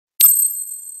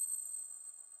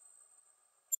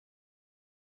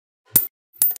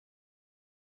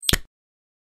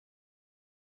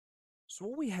So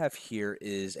what we have here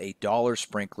is a dollar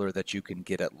sprinkler that you can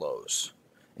get at Lowe's.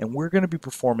 And we're going to be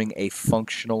performing a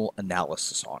functional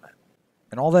analysis on it.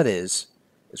 And all that is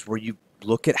where you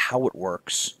look at how it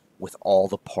works with all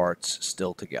the parts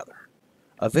still together.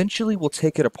 Eventually we'll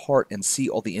take it apart and see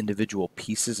all the individual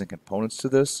pieces and components to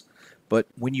this, but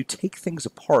when you take things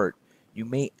apart, you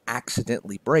may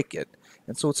accidentally break it.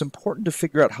 And so it's important to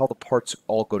figure out how the parts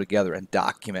all go together and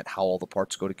document how all the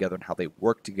parts go together and how they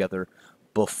work together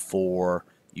before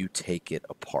you take it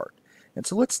apart. And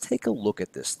so let's take a look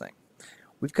at this thing.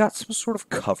 We've got some sort of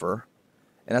cover,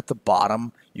 and at the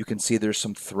bottom you can see there's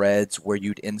some threads where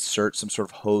you'd insert some sort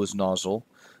of hose nozzle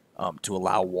to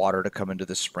allow water to come into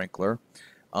the sprinkler.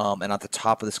 And at the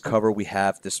top of this cover we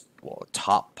have this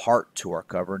top part to our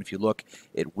cover, and if you look,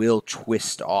 it will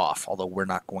twist off, although we're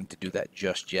not going to do that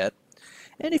just yet.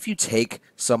 And if you take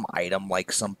some item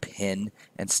like some pin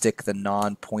and stick the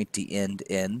non-pointy end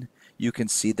in, you can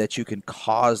see that you can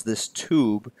cause this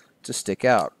tube to stick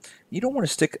out. You don't want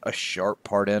to stick a sharp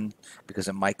part in because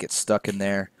it might get stuck in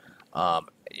there.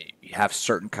 You have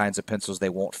certain kinds of pencils, they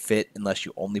won't fit unless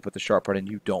you only put the sharp part in.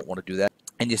 You don't want to do that.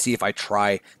 And you see if I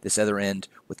try this other end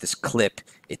with this clip,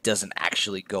 it doesn't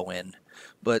actually go in.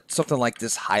 But something like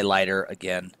this highlighter,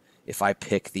 again, if I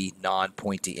pick the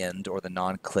non-pointy end or the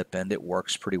non-clip end, it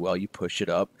works pretty well. You push it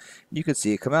up, and you can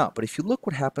see it come out. But if you look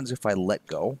what happens if I let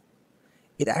go,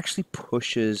 it actually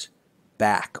pushes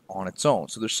back on its own.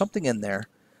 So there's something in there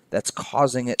that's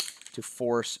causing it to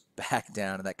force back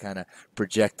down, and that kind of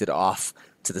projected off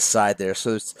to the side there.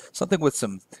 So there's something with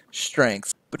some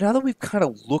strength. But now that we've kind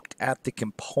of looked at the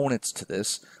components to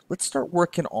this, let's start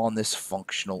working on this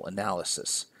functional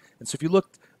analysis. And so if you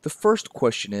look, the first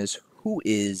question is, who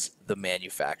is the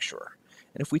manufacturer?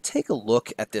 And if we take a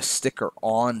look at this sticker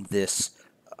on this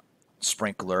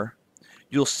sprinkler,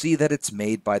 you'll see that it's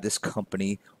made by this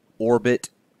company, Orbit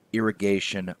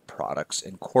Irrigation Products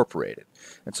Incorporated.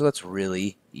 And so that's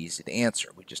really easy to answer.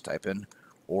 We just type in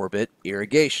Orbit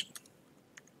Irrigation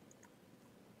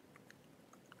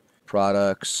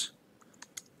Products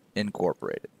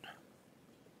Incorporated.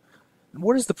 And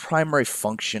what is the primary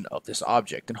function of this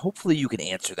object? And hopefully you can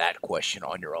answer that question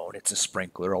on your own. It's a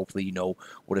sprinkler. Hopefully you know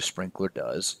what a sprinkler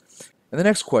does. And the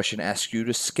next question asks you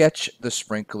to sketch the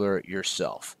sprinkler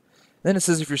yourself. Then it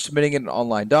says if you're submitting an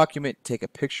online document, take a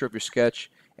picture of your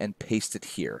sketch and paste it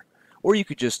here. Or you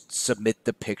could just submit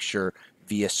the picture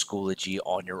via Schoology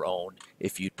on your own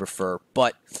if you'd prefer.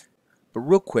 But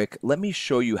real quick, let me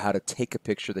show you how to take a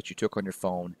picture that you took on your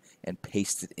phone and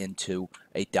paste it into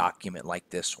a document like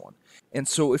this one. And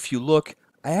so if you look,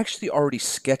 I actually already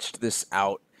sketched this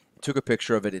out, took a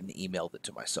picture of it, and emailed it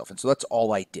to myself. And so that's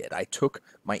all I did. I took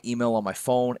my email on my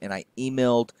phone and I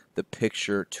emailed the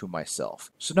picture to myself.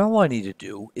 So now all I need to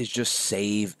do is just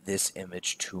save this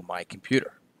image to my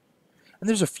computer. And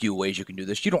there's a few ways you can do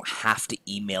this. You don't have to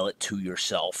email it to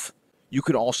yourself. You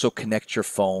could also connect your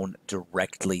phone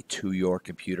directly to your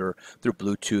computer through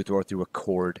Bluetooth or through a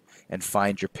cord and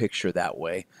find your picture that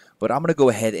way. But I'm going to go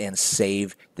ahead and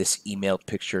save this emailed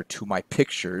picture to my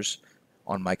pictures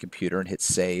on my computer and hit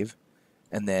save.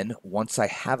 And then once I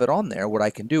have it on there, what I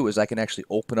can do is I can actually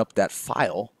open up that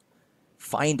file,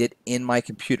 find it in my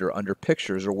computer under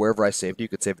pictures or wherever I saved it. You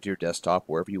could save it to your desktop,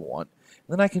 wherever you want.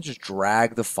 And then I can just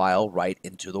drag the file right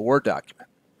into the Word document.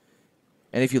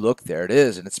 And if you look, there it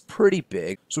is, and it's pretty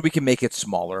big, so we can make it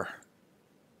smaller.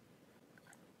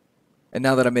 And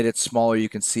now that I made it smaller, you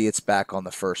can see it's back on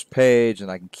the first page, and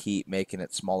I can keep making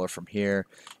it smaller from here.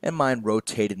 And mine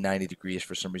rotated 90 degrees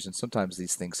for some reason. Sometimes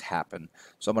these things happen.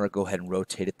 So I'm going to go ahead and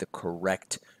rotate it the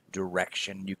correct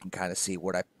direction. You can kind of see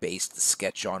what I based the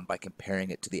sketch on by comparing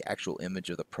it to the actual image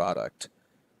of the product.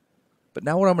 But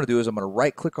now what I'm going to do is I'm going to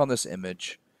right-click on this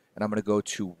image, and I'm going to go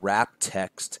to Wrap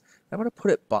Text. I'm going to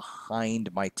put it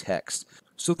behind my text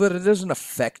so that it doesn't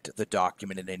affect the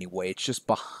document in any way. It's just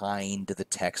behind the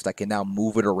text. I can now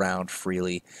move it around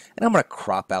freely. And I'm going to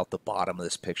crop out the bottom of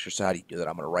this picture. So how do you do that?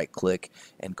 I'm going to right click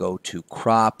and go to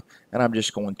crop. And I'm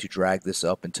just going to drag this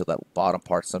up until that bottom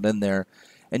part's not in there.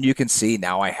 And you can see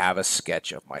now I have a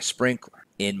sketch of my sprinkler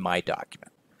in my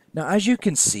document. Now as you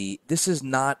can see, this is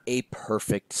not a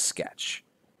perfect sketch.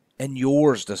 And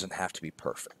yours doesn't have to be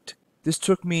perfect. This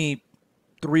took me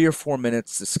 3 or 4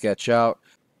 minutes to sketch out.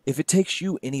 If it takes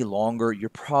you any longer, you're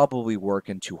probably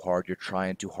working too hard. You're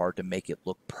trying too hard to make it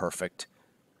look perfect.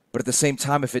 But at the same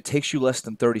time, if it takes you less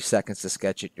than 30 seconds to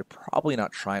sketch it, you're probably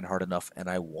not trying hard enough, and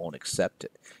I won't accept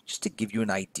it. Just to give you an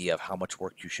idea of how much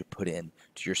work you should put in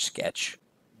to your sketch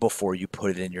before you put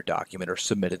it in your document or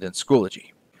submit it in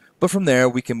Schoology. But from there,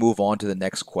 we can move on to the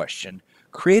next question.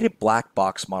 Create a black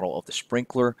box model of the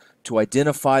sprinkler to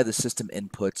identify the system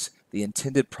inputs the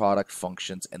intended product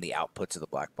functions, and the outputs of the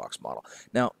black box model.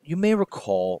 Now, you may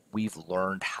recall we've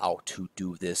learned how to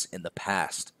do this in the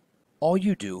past. All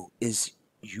you do is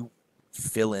you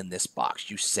fill in this box.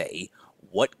 You say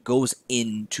what goes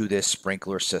into this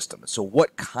sprinkler system. So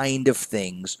what kind of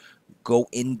things go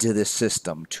into this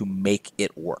system to make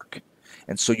it work?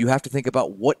 And so you have to think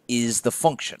about, what is the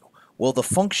function? Well, the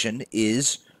function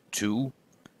is to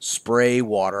spray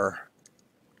water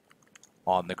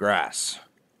on the grass.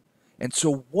 And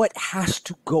so what has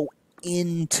to go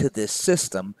into this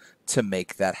system to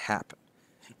make that happen?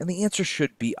 And the answer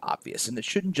should be obvious, and it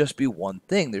shouldn't just be one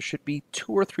thing. There should be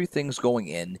 2 or 3 things going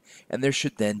in, and there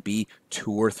should then be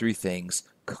 2 or 3 things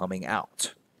coming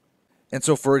out. And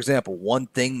so, for example, one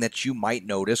thing that you might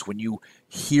notice when you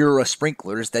hear a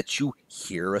sprinkler is that you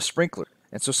hear a sprinkler.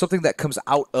 And so something that comes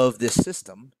out of this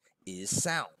system is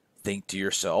sound. Think to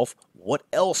yourself, what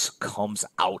else comes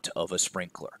out of a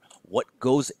sprinkler? What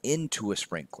goes into a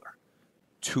sprinkler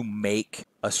to make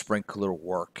a sprinkler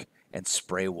work and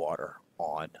spray water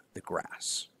on the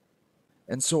grass?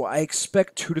 And so I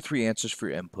expect 2 to 3 answers for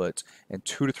your inputs and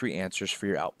 2 to 3 answers for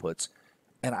your outputs.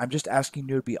 And I'm just asking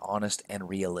you to be honest and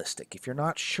realistic. If you're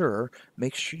not sure,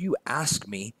 make sure you ask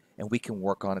me and we can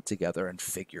work on it together and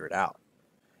figure it out.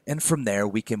 And from there,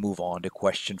 we can move on to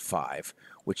question 5,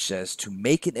 which says to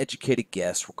make an educated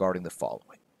guess regarding the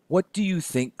following. What do you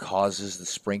think causes the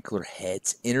sprinkler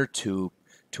head's inner tube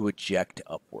to eject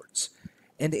upwards?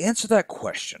 And to answer that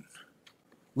question,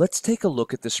 let's take a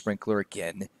look at the sprinkler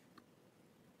again,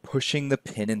 pushing the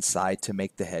pin inside to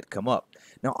make the head come up.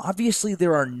 Now, obviously,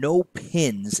 there are no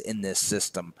pins in this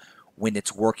system when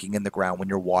it's working in the ground, when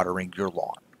you're watering your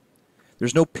lawn.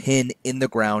 There's no pin in the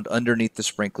ground underneath the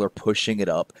sprinkler pushing it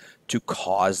up to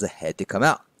cause the head to come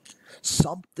out.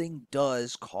 Something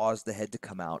does cause the head to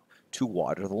come out to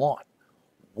water the lawn.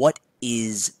 What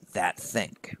is that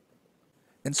thing?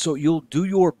 And so you'll do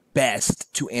your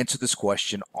best to answer this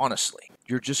question honestly.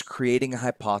 You're just creating a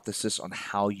hypothesis on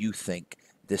how you think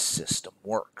this system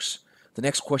works. The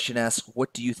next question asks,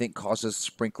 what do you think causes the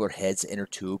sprinkler head's inner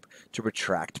tube to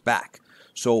retract back?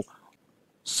 So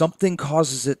something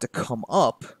causes it to come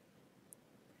up,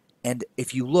 and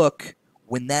if you look,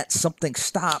 when that something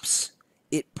stops,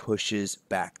 it pushes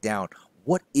back down.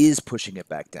 What is pushing it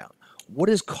back down? What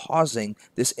is causing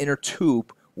this inner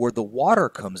tube where the water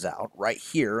comes out right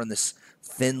here in this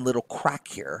thin little crack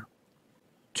here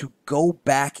to go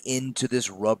back into this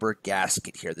rubber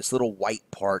gasket here, this little white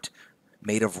part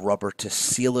made of rubber to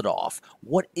seal it off?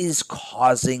 What is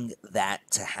causing that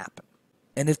to happen?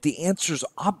 And if the answer's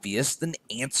obvious, then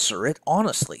answer it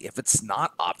honestly. If it's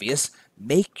not obvious,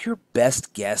 make your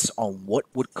best guess on what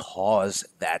would cause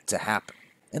that to happen.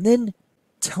 And then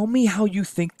tell me how you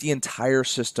think the entire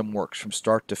system works from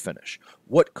start to finish.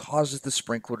 What causes the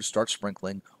sprinkler to start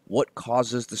sprinkling? What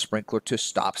causes the sprinkler to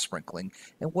stop sprinkling?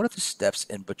 And what are the steps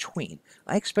in between?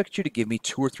 I expect you to give me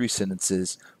 2 or 3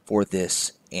 sentences for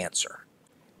this answer.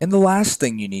 And the last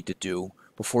thing you need to do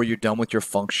before you're done with your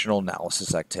functional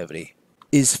analysis activity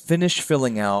is finish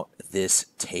filling out this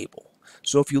table.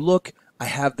 So if you look, I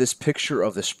have this picture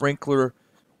of the sprinkler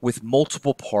with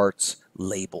multiple parts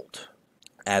labeled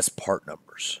as part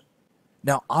numbers.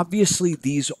 Now, obviously,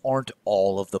 these aren't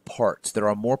all of the parts. There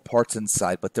are more parts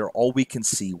inside, but they're all we can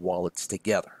see while it's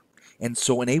together. And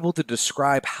so, in able to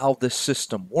describe how this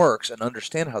system works and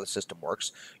understand how the system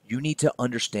works, you need to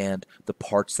understand the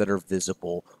parts that are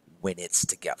visible when it's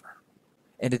together.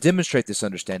 And to demonstrate this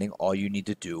understanding, all you need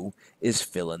to do is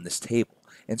fill in this table.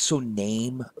 And so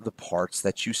name the parts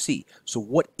that you see. So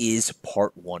what is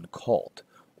part 1 called?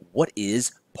 What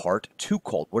is part 2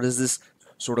 called? What is this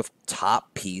sort of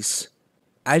top piece?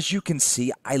 As you can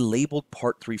see, I labeled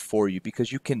part 3 for you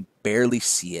because you can barely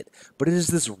see it, but it is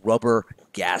this rubber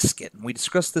gasket. And we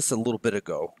discussed this a little bit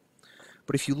ago.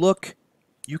 But if you look,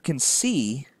 you can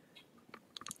see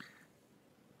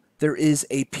there is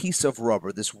a piece of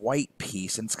rubber, this white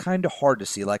piece, and it's kind of hard to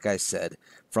see, like I said,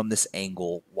 from this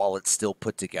angle while it's still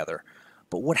put together.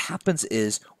 But what happens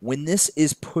is when this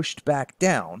is pushed back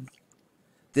down,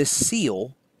 this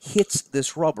seal hits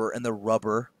this rubber, and the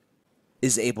rubber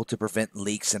is able to prevent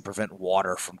leaks and prevent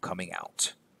water from coming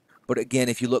out. But again,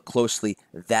 if you look closely,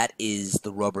 that is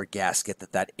the rubber gasket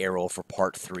that arrow for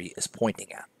part 3 is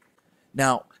pointing at.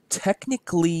 Now,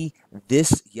 technically,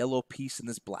 this yellow piece and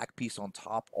this black piece on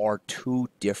top are 2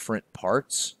 different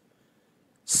parts,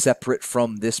 separate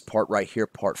from this part right here,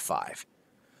 part 5.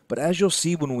 But as you'll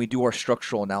see when we do our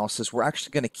structural analysis, we're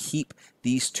actually going to keep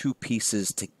these 2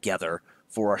 pieces together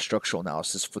for our structural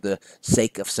analysis for the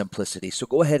sake of simplicity. So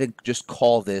go ahead and just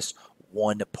call this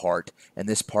one part, and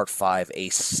this part 5 a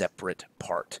separate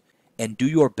part. and do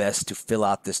your best to fill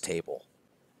out this table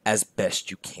as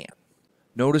best you can.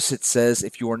 Notice it says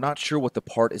if you are not sure what the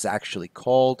part is actually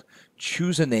called,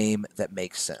 choose a name that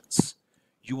makes sense.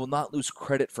 You will not lose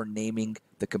credit for naming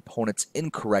the components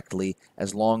incorrectly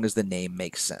as long as the name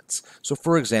makes sense. So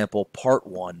for example, part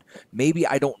 1, maybe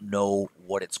I don't know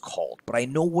what it's called, but I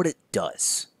know what it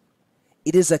does.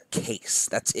 It is a case.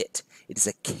 That's it. It is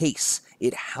a case.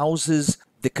 It houses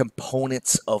the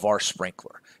components of our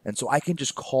sprinkler. And so I can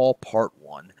just call part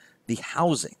 1 the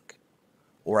housing,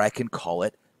 or I can call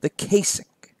it the casing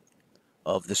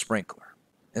of the sprinkler.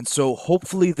 And so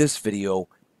hopefully this video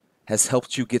has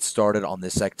helped you get started on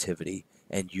this activity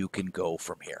and you can go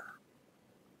from here.